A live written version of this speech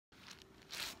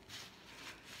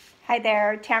Hi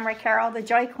there, Tamara Carroll, the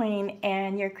Joy Queen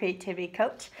and your creativity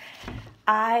coach.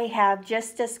 I have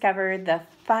just discovered the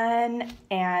fun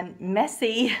and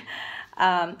messy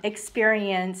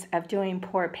experience of doing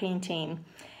pour painting.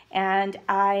 And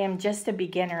I am just a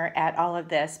beginner at all of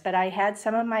this, but I had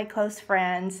some of my close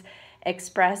friends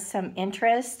express some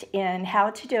interest in how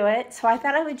to do it. So I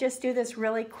thought I would just do this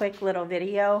really quick little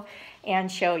video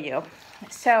and show you.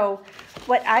 So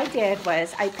what I did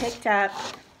was I picked up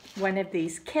one of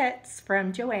these kits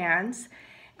from Joann's,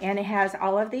 and it has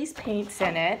all of these paints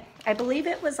in it. I believe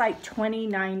it was like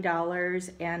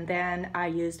 $29, and then I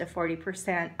used a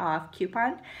 40% off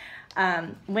coupon.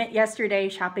 Went yesterday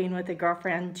shopping with a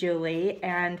girlfriend, Julie,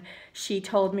 and she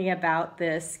told me about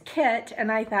this kit,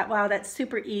 and I thought, wow, that's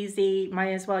super easy.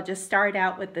 Might as well just start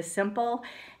out with the simple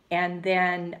and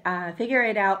then figure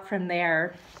it out from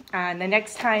there. The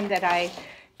next time that I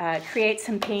create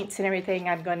some paints and everything,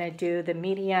 I'm going to do the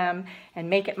medium and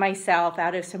make it myself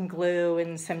out of some glue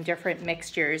and some different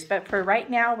mixtures. But for right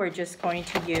now, we're just going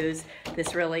to use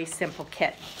this really simple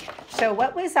kit. So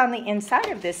what was on the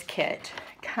inside of this kit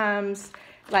comes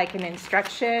like an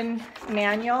instruction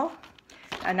manual,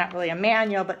 not really a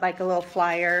manual, but like a little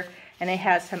flyer, and it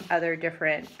has some other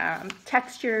different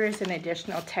textures and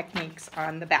additional techniques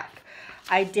on the back.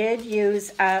 I did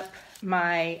use up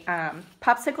my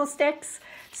popsicle sticks,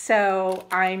 so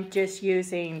I'm just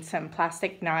using some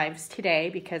plastic knives today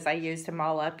because I used them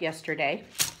all up yesterday.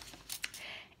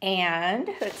 And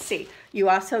let's see, you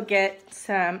also get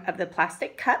some of the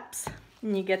plastic cups,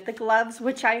 and you get the gloves,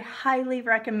 which I highly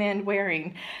recommend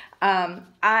wearing.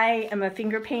 I am a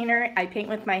finger painter. I paint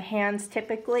with my hands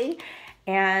typically,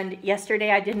 and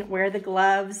yesterday I didn't wear the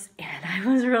gloves, and I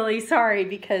was really sorry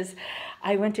because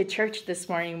I went to church this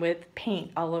morning with paint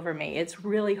all over me. It's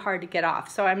really hard to get off.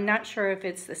 So I'm not sure if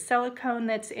it's the silicone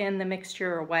that's in the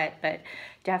mixture or what, but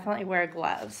definitely wear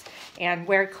gloves and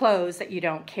wear clothes that you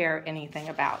don't care anything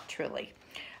about, truly.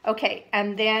 Okay,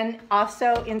 and then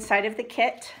also inside of the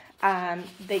kit,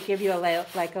 they give you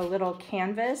like a little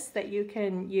canvas that you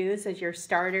can use as your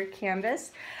starter canvas.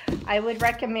 I would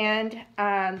recommend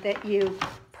that you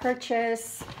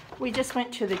purchase. We just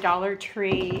went to the Dollar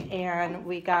Tree and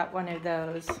we got one of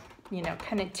those, you know,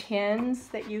 kind of tins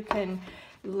that you can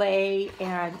lay,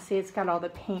 and see it's got all the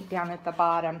paint down at the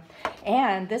bottom.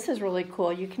 And this is really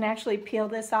cool. You can actually peel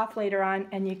this off later on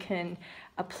and you can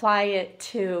apply it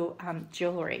to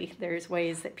jewelry. There's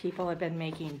ways that people have been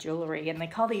making jewelry, and they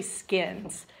call these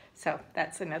skins. So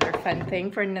that's another fun thing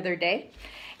for another day.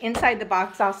 Inside the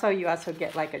box also, you also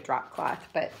get like a drop cloth,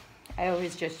 but I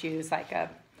always just use like a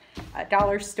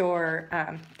dollar store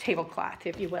tablecloth,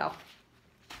 if you will.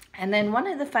 And then one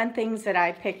of the fun things that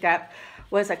I picked up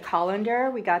was a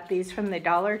colander. We got these from the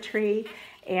Dollar Tree.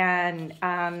 And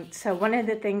so one of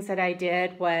the things that I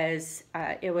did was,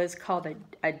 it was called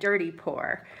a dirty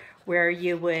pour, where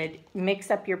you would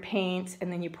mix up your paints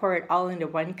and then you pour it all into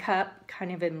one cup,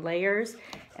 kind of in layers.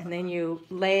 And then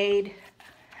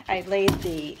I laid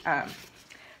the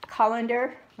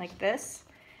colander like this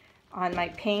on my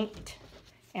paint,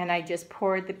 and I just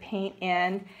poured the paint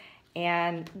in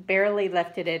and barely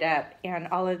lifted it up, and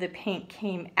all of the paint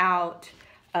came out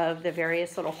of the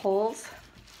various little holes,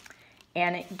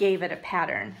 and it gave it a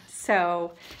pattern.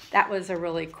 So that was a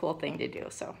really cool thing to do.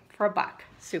 So for $1,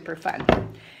 super fun.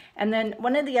 And then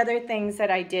one of the other things that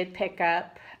I did pick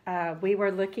up, we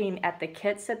were looking at the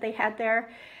kits that they had there.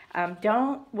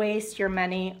 Don't waste your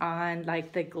money on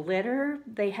like the glitter.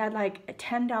 They had like a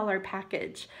 $10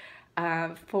 package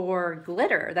for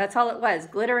glitter. That's all it was,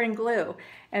 glitter and glue.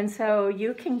 And so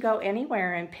you can go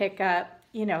anywhere and pick up,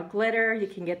 you know, glitter. You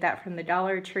can get that from the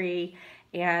Dollar Tree.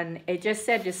 And it just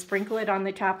said to sprinkle it on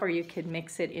the top, or you could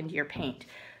mix it into your paint.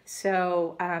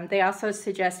 So they also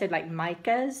suggested like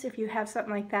micas if you have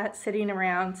something like that sitting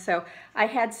around. So I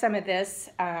had some of this.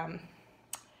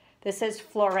 This is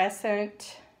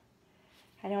fluorescent.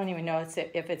 I don't even know if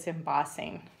it's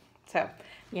embossing. So,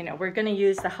 you know, we're going to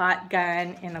use the hot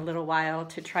gun in a little while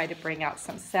to try to bring out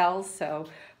some cells. So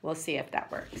we'll see if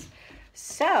that works.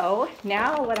 So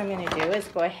now what I'm going to do is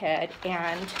go ahead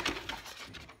and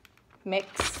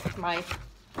mix my,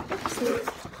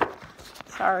 oopsie,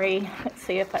 sorry, let's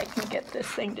see if I can get this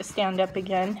thing to stand up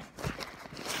again.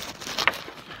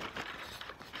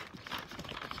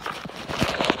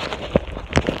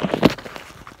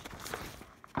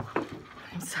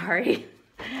 I'm sorry.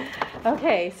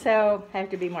 Okay, so I have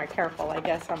to be more careful, I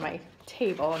guess, on my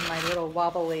table and my little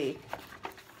wobbly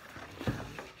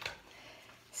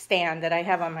stand that I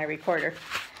have on my recorder.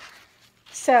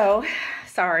 So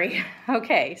sorry.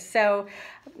 Okay, so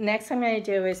next I'm going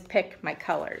to do is pick my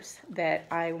colors that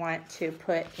I want to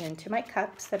put into my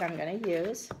cups that I'm going to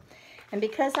use. And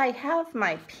because I have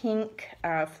my pink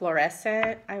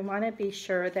fluorescent, I want to be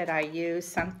sure that I use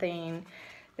something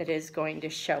that is going to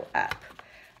show up.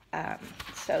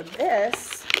 So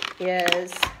this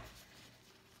is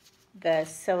the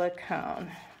silicone.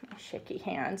 Shaky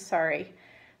hand, sorry.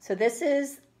 So this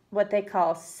is what they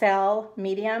call cell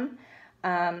medium.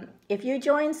 If you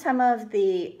join some of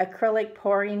the acrylic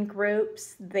pouring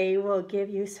groups, they will give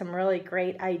you some really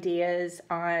great ideas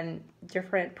on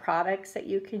different products that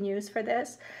you can use for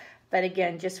this. But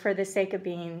again, just for the sake of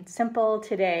being simple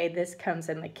today, this comes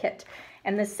in the kit.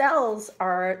 And the cells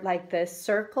are like the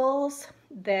circles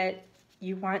that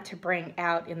you want to bring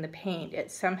out in the paint.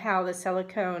 It's somehow the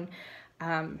silicone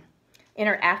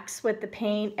interacts with the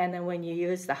paint, and then when you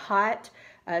use the hot,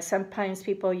 sometimes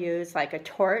people use like a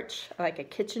torch, like a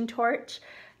kitchen torch.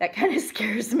 That kind of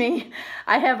scares me.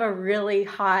 I have a really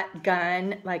hot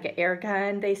gun, like an air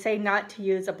gun. They say not to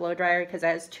use a blow dryer because it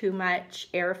has too much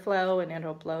airflow and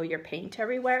it'll blow your paint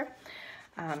everywhere.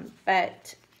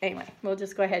 But anyway, we'll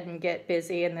just go ahead and get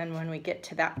busy, and then when we get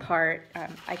to that part,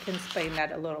 I can explain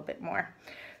that a little bit more.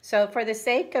 So for the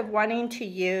sake of wanting to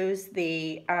use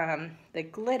the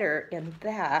glitter in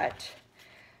that,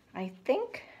 I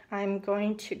think I'm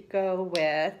going to go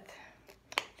with,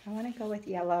 I want to go with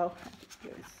yellow.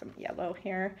 Use some yellow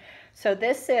here. So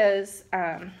this is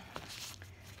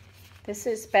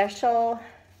special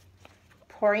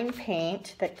pouring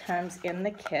paint that comes in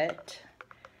the kit.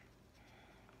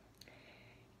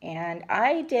 And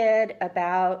I did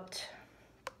about,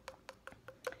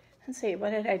 let's see,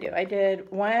 what did I do? I did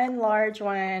one large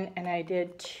one and I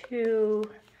did two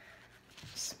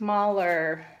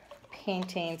smaller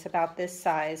paintings about this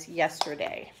size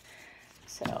yesterday.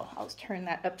 So I'll turn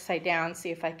that upside down,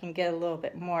 see if I can get a little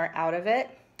bit more out of it.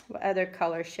 What other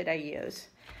color should I use?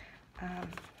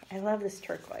 I love this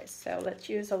turquoise, so let's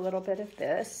use a little bit of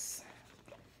this.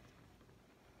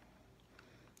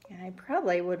 And I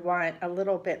probably would want a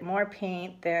little bit more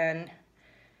paint than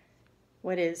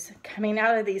what is coming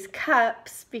out of these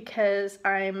cups because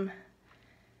I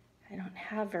don't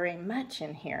have very much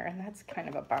in here, and that's kind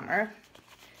of a bummer.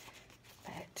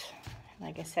 But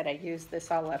like I said, I used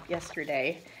this all up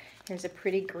yesterday. Here's a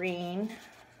pretty green.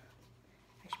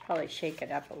 I should probably shake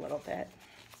it up a little bit.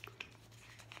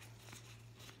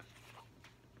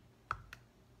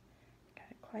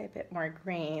 Got quite a bit more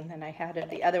green than I had of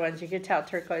the other ones. You can tell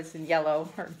turquoise and yellow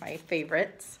are my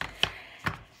favorites.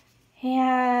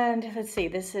 And let's see,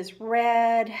 this is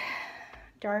red,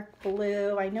 dark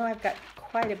blue. I know I've got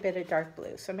quite a bit of dark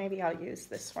blue, so maybe I'll use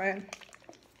this one.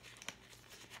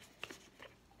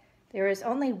 There is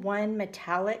only one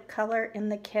metallic color in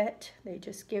the kit. They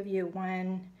just give you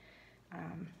one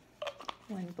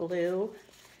blue,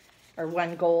 or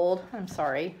one gold. I'm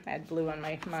sorry, I had blue on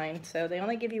my mind. So they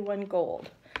only give you one gold.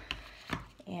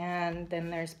 And then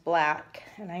there's black.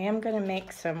 And I am going to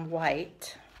make some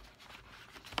white.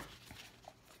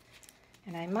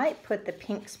 And I might put the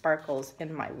pink sparkles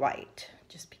in my white,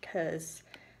 just because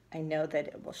I know that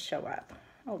it will show up.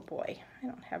 Oh boy, I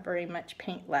don't have very much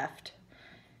paint left.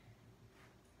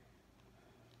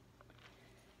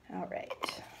 All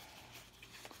right,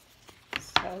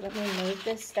 so let me move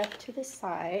this stuff to the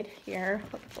side here.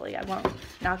 Hopefully I won't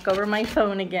knock over my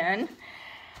phone again.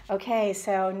 Okay,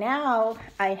 so now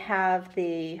I have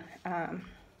the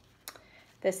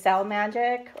Cell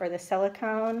Magic, or the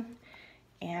silicone,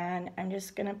 and I'm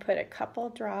just gonna put a couple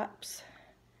drops.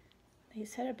 They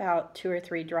said about 2 or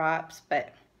 3 drops,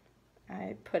 but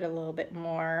I put a little bit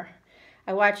more.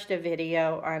 I watched a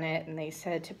video on it and they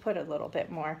said to put a little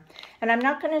bit more. And I'm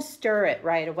not going to stir it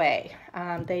right away.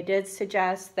 They did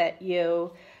suggest that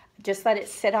you just let it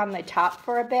sit on the top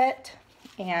for a bit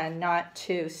and not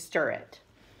to stir it.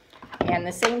 And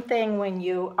the same thing when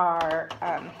you are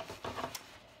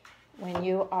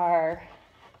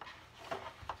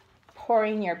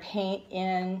pouring your paint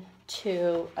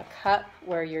into a cup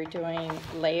where you're doing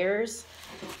layers.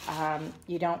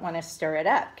 You don't want to stir it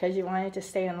up because you want it to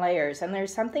stay in layers. And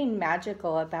there's something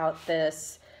magical about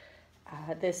this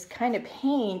this kind of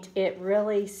paint. It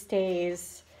really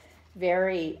stays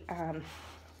very, I'm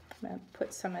going to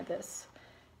put some of this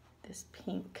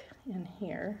pink in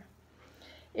here.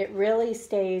 It really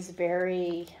stays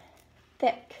very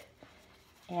thick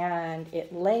and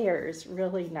it layers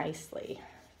really nicely.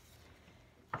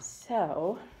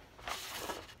 So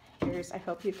here's, I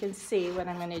hope you can see what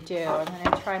I'm going to do. I'm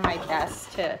going to try my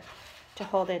best to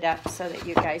hold it up so that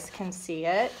you guys can see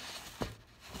it.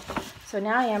 So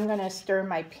now I am going to stir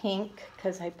my pink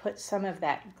because I put some of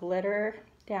that glitter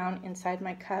down inside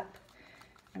my cup.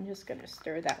 I'm just going to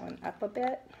stir that one up a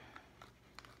bit.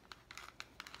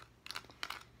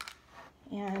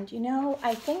 And you know,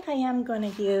 I think I am going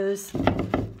to use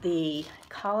the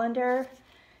colander,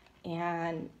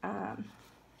 and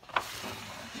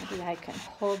maybe I can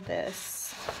hold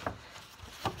this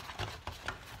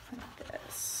like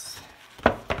this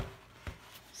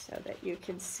so that you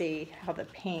can see how the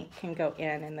paint can go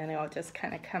in, and then it'll just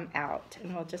kind of come out,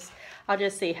 and I'll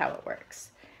just see how it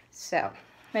works. So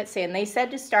let's see, and they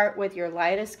said to start with your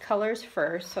lightest colors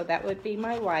first, so that would be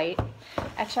my white.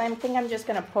 Actually, I think I'm just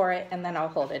going to pour it and then I'll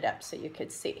hold it up so you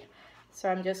could see. So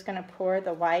I'm just going to pour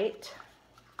the white.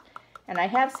 And I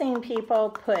have seen people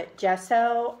put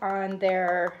gesso on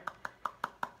their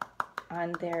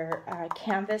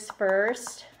canvas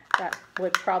first. That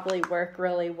would probably work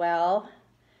really well.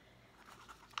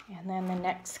 And then the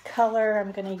next color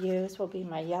I'm going to use will be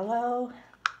my yellow.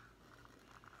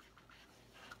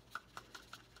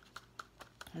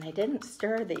 And I didn't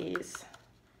stir these.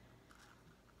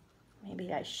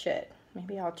 Maybe I should.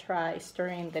 Maybe I'll try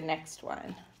stirring the next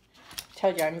one. I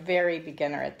told you I'm very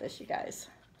beginner at this, you guys.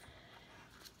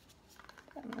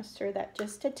 I'm going to stir that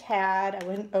just a tad. I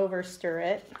wouldn't over stir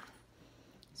it.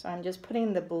 So I'm just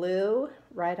putting the blue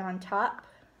right on top.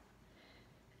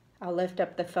 I'll lift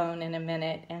up the phone in a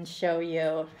minute and show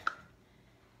you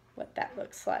what that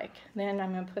looks like. Then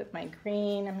I'm going to put my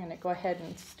green. I'm going to go ahead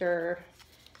and stir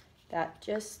that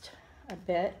just a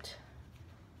bit.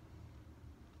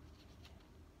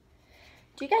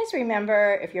 Do you guys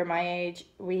remember, if you're my age,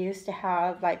 we used to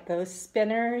have like those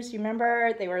spinners? You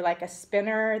remember? They were like a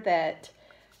spinner that,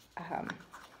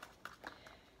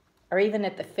 or even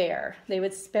at the fair, they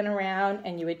would spin around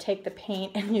and you would take the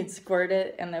paint and you'd squirt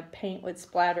it and the paint would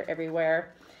splatter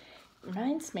everywhere.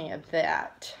 Reminds me of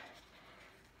that.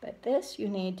 But this you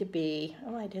need to be,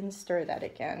 oh, I didn't stir that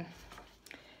again.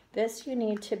 This you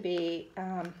need to be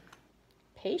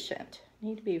patient. You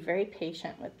need to be very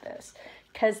patient with this,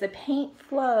 because the paint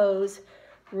flows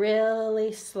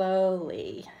really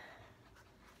slowly.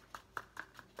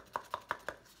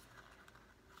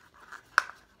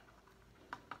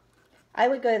 I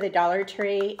would go to the Dollar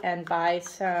Tree and buy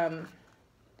some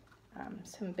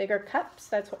bigger cups.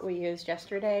 That's what we used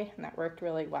yesterday, and that worked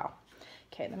really well.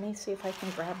 Okay, let me see if I can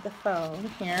grab the phone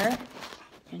here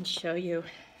and show you.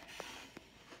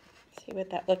 See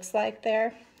what that looks like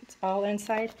there? It's all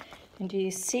inside. And do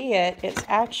you see it? It's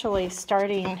actually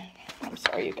starting, I'm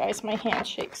sorry you guys, my hand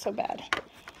shakes so bad.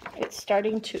 It's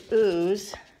starting to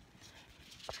ooze.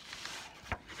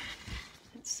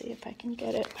 Let's see if I can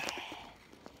get it.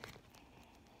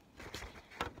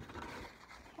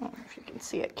 I don't know if you can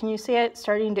see it. Can you see it? It's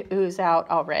starting to ooze out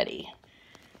already.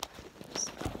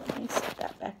 So let me set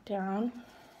that back down.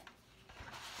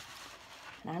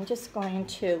 And I'm just going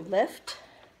to lift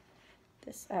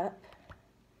this up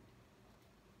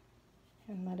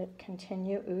and let it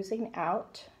continue oozing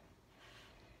out.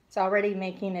 It's already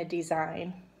making a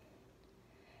design.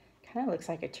 Kind of looks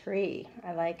like a tree.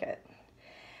 I like it.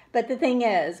 But the thing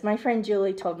is, my friend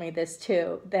Julie told me this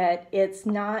too, that it's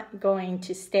not going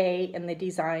to stay in the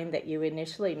design that you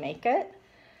initially make it.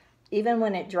 Even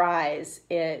when it dries,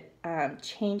 it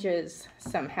changes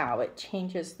somehow. It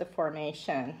changes the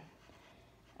formation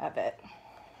of it.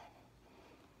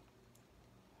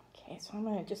 Okay, so I'm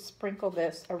going to just sprinkle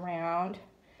this around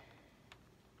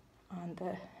on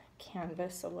the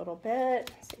canvas a little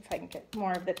bit. See if I can get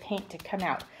more of the paint to come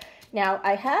out. Now,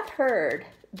 I have heard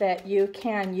that you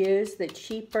can use the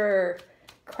cheaper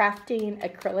crafting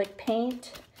acrylic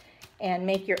paint and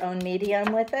make your own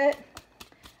medium with it.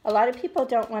 A lot of people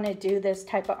don't want to do this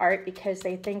type of art because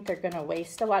they think they're going to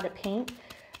waste a lot of paint.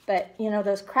 But, you know,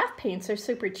 those craft paints are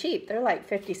super cheap. They're like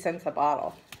 50 cents a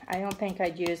bottle. I don't think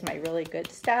I'd use my really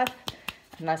good stuff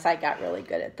unless I got really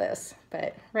good at this.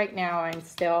 But right now I'm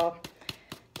still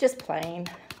just playing.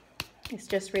 It's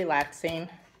just relaxing.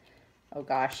 Oh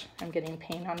gosh, I'm getting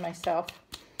paint on myself.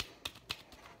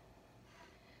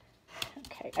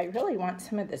 Okay, I really want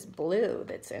some of this blue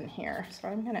that's in here. So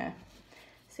I'm gonna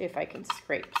see if I can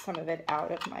scrape some of it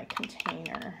out of my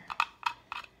container.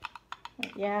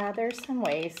 Yeah, there's some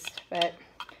waste, but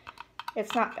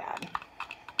it's not bad.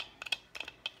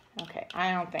 Okay,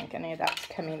 I don't think any of that's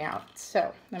coming out.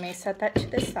 So let me set that to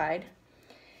the side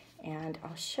and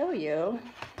I'll show you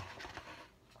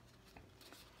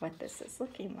what this is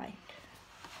looking like.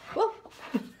 Whoa!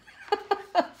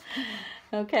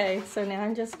 Okay, so now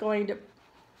I'm just going to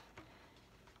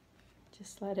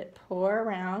just let it pour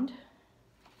around.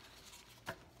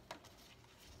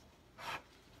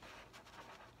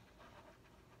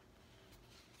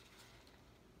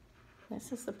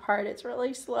 This is the part, it's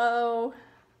really slow.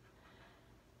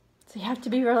 So you have to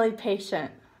be really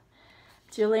patient.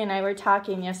 Julie and I were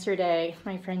talking yesterday,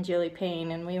 my friend Julie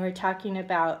Payne, and we were talking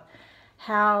about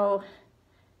how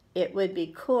it would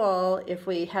be cool if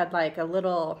we had like a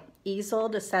little easel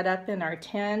to set up in our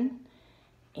tin,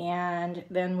 and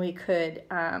then we could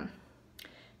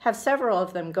have several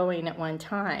of them going at one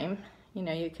time. You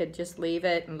know, you could just leave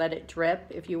it and let it drip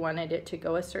if you wanted it to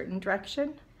go a certain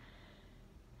direction.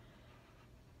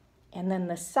 And then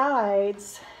the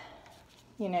sides,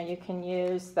 you know, you can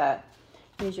use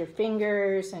your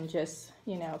fingers and just,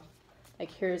 you know, like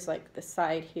here's like the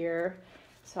side here.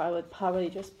 So I would probably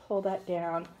just pull that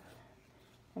down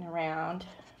and around.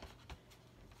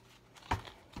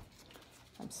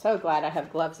 I'm so glad I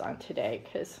have gloves on today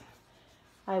because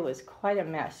I was quite a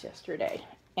mess yesterday.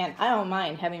 And I don't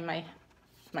mind having my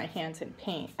hands in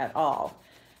paint at all,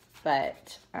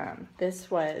 but this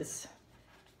was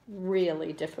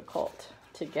really difficult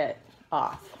to get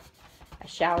off. I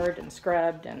showered and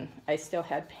scrubbed, and I still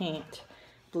had paint,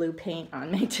 blue paint on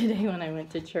me today when I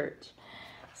went to church.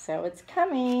 So it's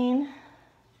coming.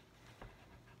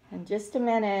 In just a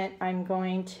minute, I'm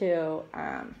going to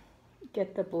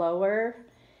get the blower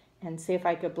and see if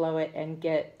I could blow it and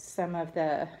get some of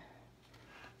the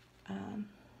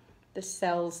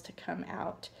cells to come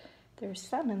out. There's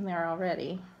some in there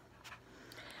already.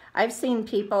 I've seen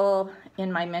people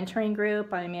in my mentoring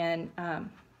group. I'm in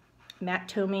Matt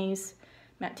Tomey's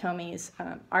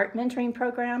art mentoring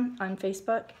program on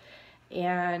Facebook,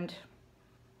 and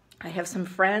I have some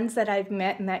friends that I've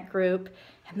met in that group,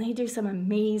 and they do some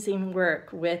amazing work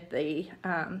with the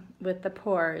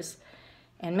pours.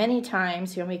 And many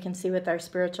times, you know, we can see with our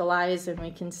spiritual eyes, and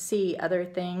we can see other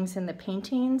things in the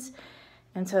paintings.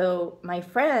 And so my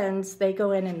friends, they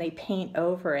go in and they paint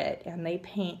over it, and they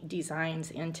paint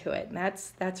designs into it. And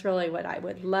that's really what I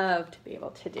would love to be able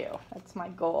to do. That's my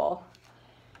goal.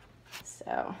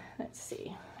 So let's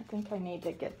see. I think I need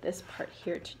to get this part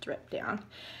here to drip down.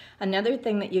 Another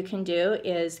thing that you can do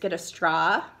is get a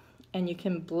straw, and you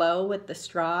can blow with the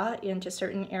straw into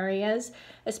certain areas,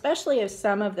 especially if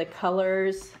some of the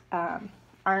colors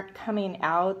aren't coming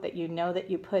out that you know that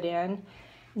you put in.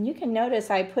 And you can notice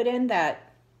I put in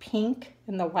that pink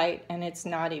and the white, and it's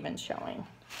not even showing.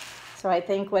 So I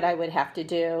think what I would have to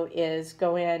do is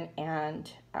go in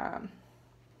and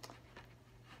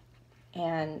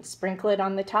sprinkle it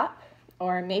on the top.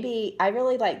 Or maybe, I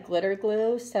really like glitter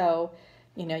glue, so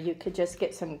you know, you could just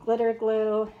get some glitter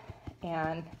glue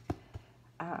and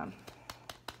I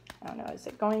don't know, is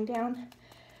it going down?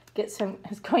 It's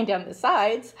going down the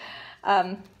sides,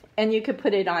 and you could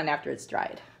put it on after it's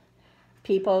dried.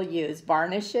 People use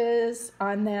varnishes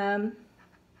on them,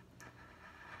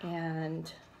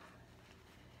 and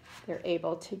they're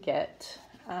able to get,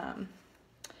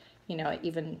 you know,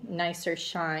 even nicer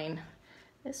shine.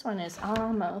 This one is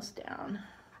almost down.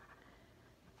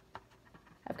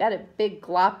 I've got a big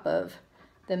glop of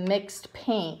the mixed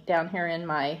paint down here in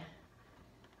my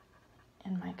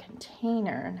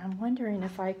container, and I'm wondering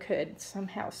if I could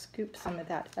somehow scoop some of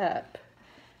that up.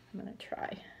 I'm gonna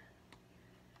try.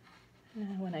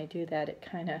 When I do that, it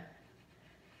kind of,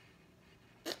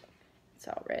 it's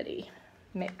already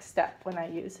mixed up when I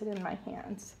use it in my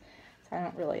hands. So I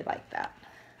don't really like that.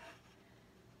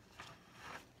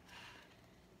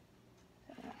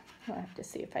 I'll have to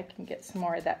see if I can get some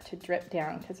more of that to drip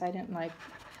down, because I didn't like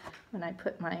when I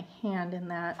put my hand in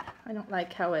that. I don't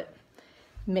like how it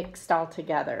mixed all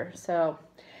together. So,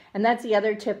 and that's the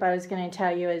other tip I was going to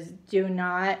tell you is do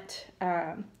not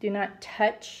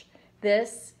touch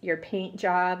this, your paint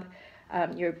job,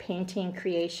 your painting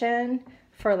creation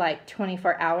for like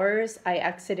 24 hours. I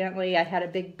had a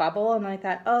big bubble, and I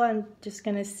thought, oh, I'm just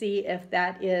going to see if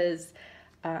that is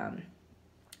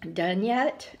done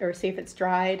yet, or see if it's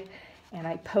dried, and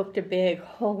I poked a big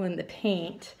hole in the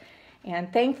paint.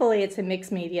 And thankfully it's a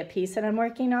mixed media piece that I'm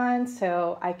working on,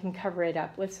 so I can cover it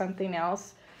up with something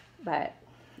else, but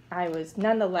I was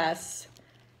nonetheless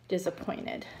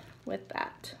disappointed with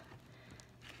that.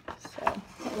 So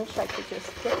I wish I could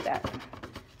just get that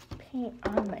paint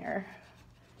on there.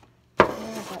 I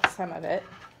got some of it.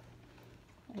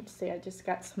 Let's see, I just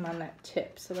got some on that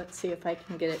tip, so let's see if I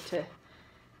can get it to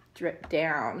drip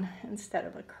down instead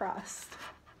of across.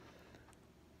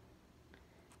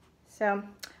 So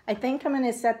I think I'm going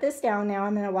to set this down now.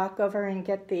 I'm going to walk over and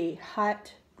get the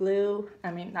hot glue,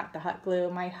 not the hot glue,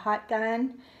 my hot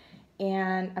gun,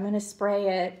 and I'm going to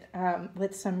spray it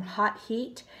with some hot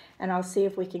heat, and I'll see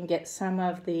if we can get some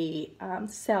of the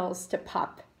cells to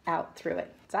pop out through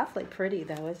it. It's awfully pretty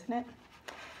though, isn't it?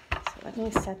 So let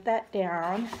me set that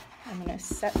down. I'm going to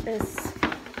set this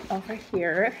over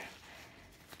here.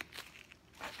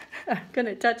 I'm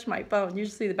gonna touch my phone. You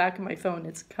should see the back of my phone.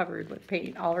 It's covered with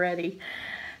paint already.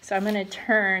 So I'm gonna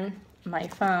turn my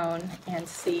phone and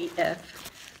see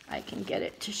if I can get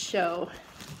it to show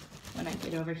when I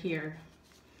get over here.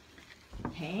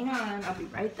 Hang on, I'll be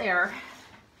right there.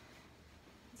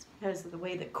 It's because of the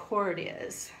way the cord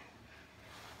is.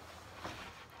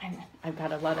 And I've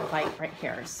got a lot of light right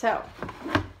here. So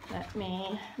let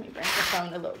me bring the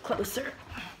phone a little closer.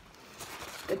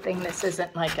 Good thing this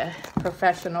isn't like a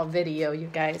professional video, you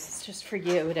guys. It's just for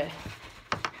you to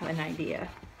have an idea.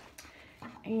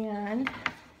 And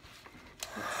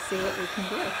let's see what we can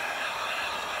do.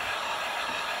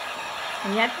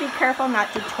 And you have to be careful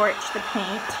not to torch the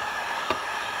paint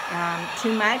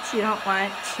too much. You don't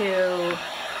want to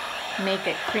make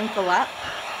it crinkle up.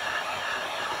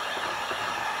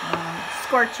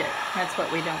 Scorch it. That's what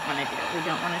we don't want to do. We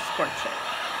don't want to scorch it.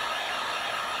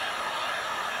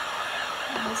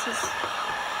 And this is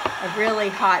a really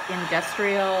hot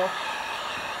industrial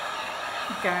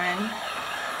gun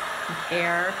with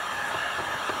air.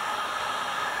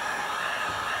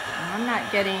 And I'm not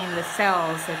getting the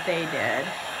cells that they did.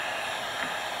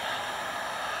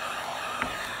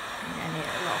 I need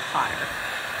it a little hotter.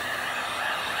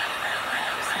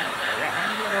 Just move it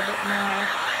around a little bit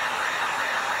more.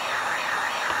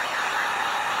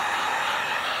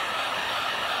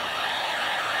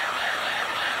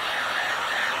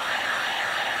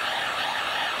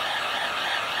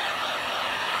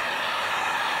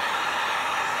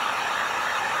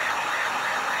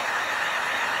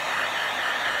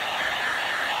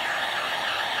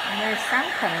 There's sun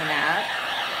coming up.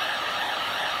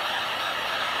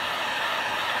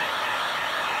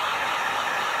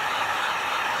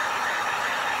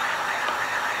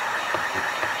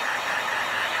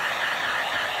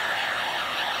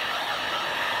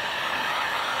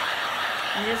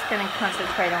 I'm just going to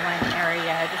concentrate on one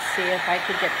area to see if I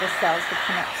could get the cells to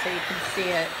come up so you can see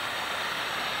it.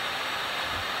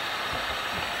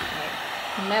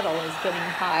 The metal is getting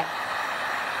hot.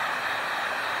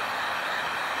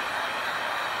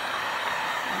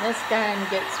 This gun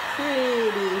gets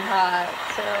pretty hot,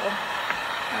 so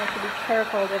I have to be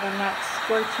careful that I'm not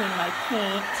scorching my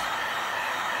paint.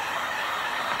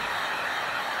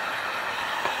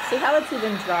 See how it's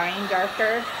even drying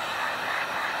darker?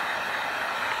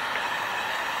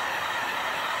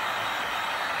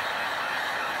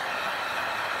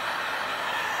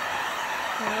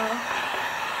 Well,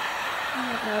 I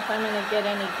don't know if I'm going to get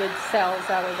any good cells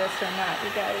out of this or not,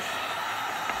 you guys.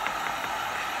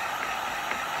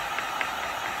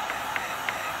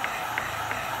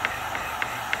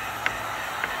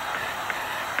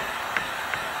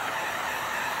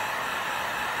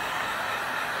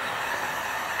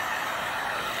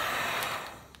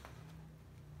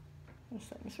 This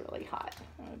thing's really hot.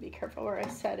 I'm going to be careful where I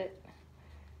set it.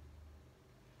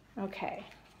 Okay,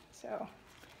 so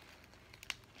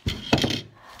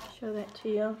show that to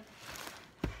you.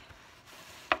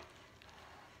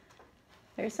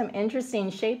 There's some interesting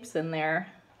shapes in there,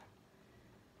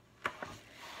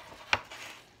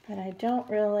 but I don't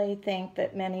really think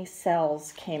that many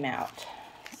cells came out.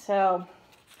 So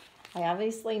I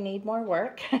obviously need more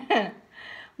work,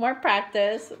 more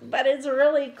practice, but it's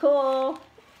really cool.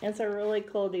 It's a really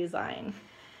cool design.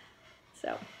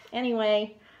 So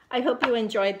anyway, I hope you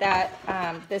enjoyed that.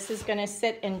 This is going to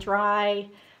sit and dry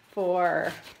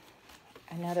for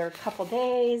another couple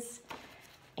days,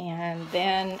 and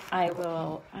then I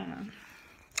will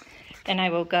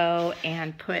go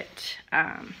and put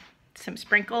some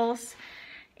sprinkles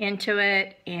into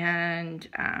it, and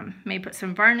maybe put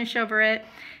some varnish over it.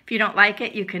 If you don't like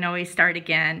it, you can always start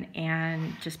again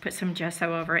and just put some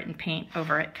gesso over it and paint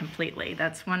over it completely.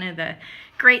 That's one of the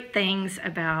great things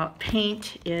about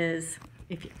paint is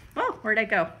if you, oh, where'd I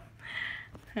go?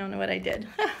 I don't know what I did.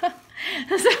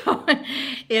 So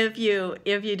if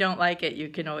you don't like it, you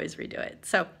can always redo it.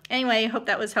 So anyway, I hope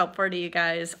that was helpful to you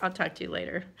guys. I'll talk to you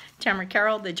later. Tamara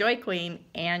Carroll, the Joy Queen,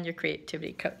 and your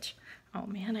creativity coach. Oh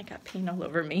man, I got paint all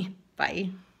over me.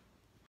 Bye.